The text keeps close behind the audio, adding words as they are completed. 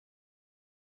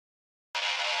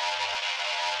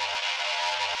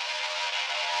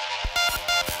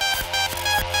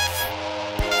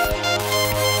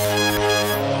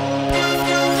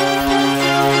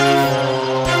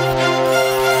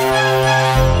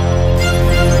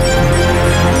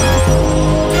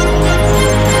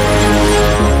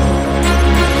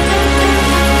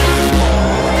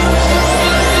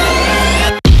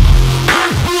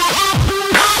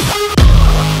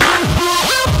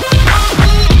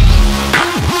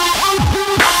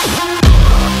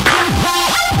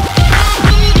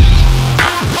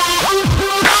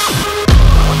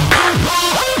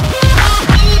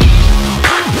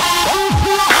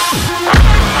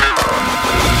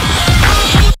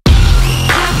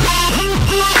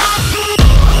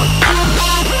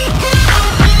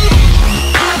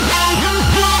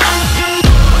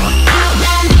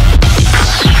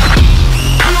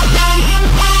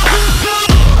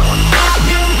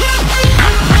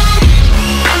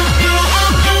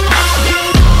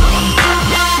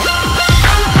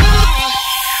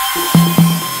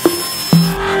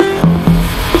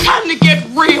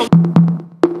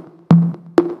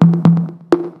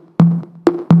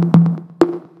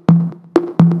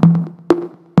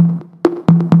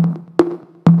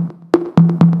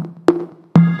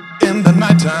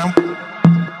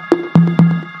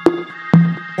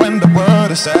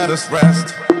saddest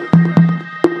rest,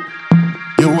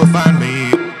 you will find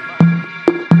me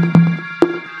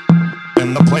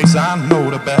in the place I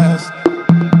know the best,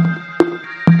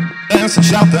 dancing,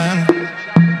 shouting,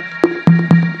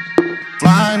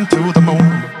 flying to the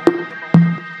moon.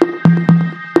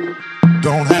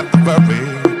 Don't have to worry,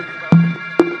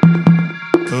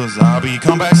 'cause I'll be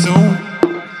come back soon.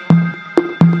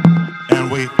 And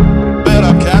we built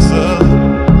up castles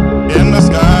in the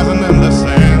skies and in the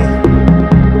sand,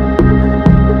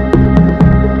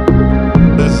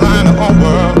 design our own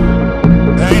world,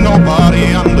 ain't nobody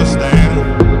understand.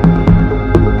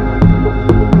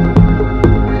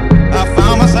 I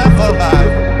found myself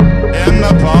alive in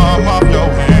the palm of your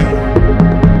hand.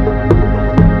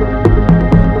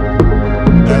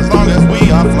 As long as we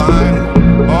are flying,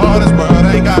 all this world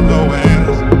ain't got no end.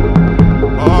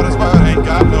 All this world ain't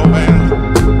got no end.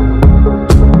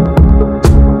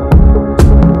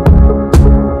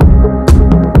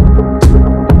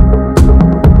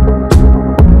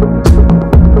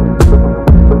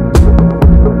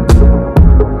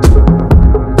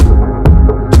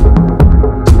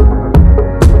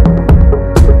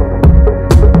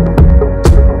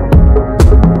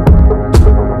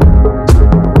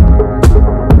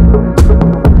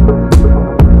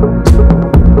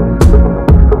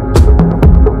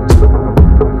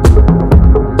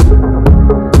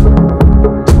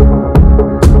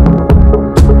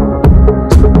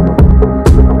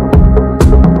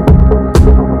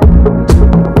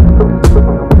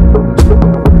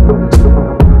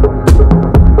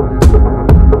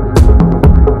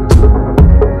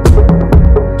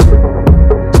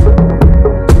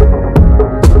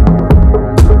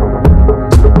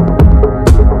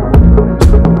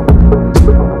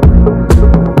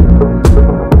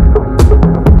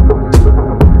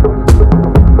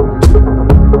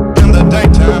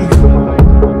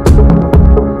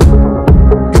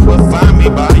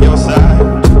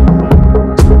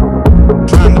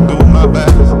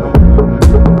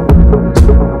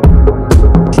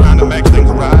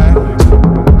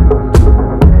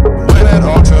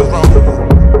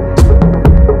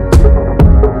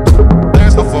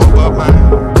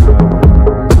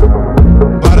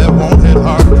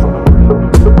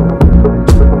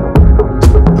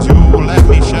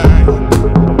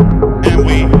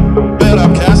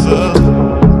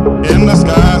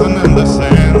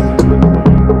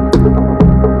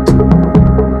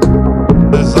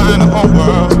 Design our own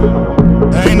world,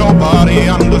 ain't nobody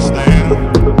understand.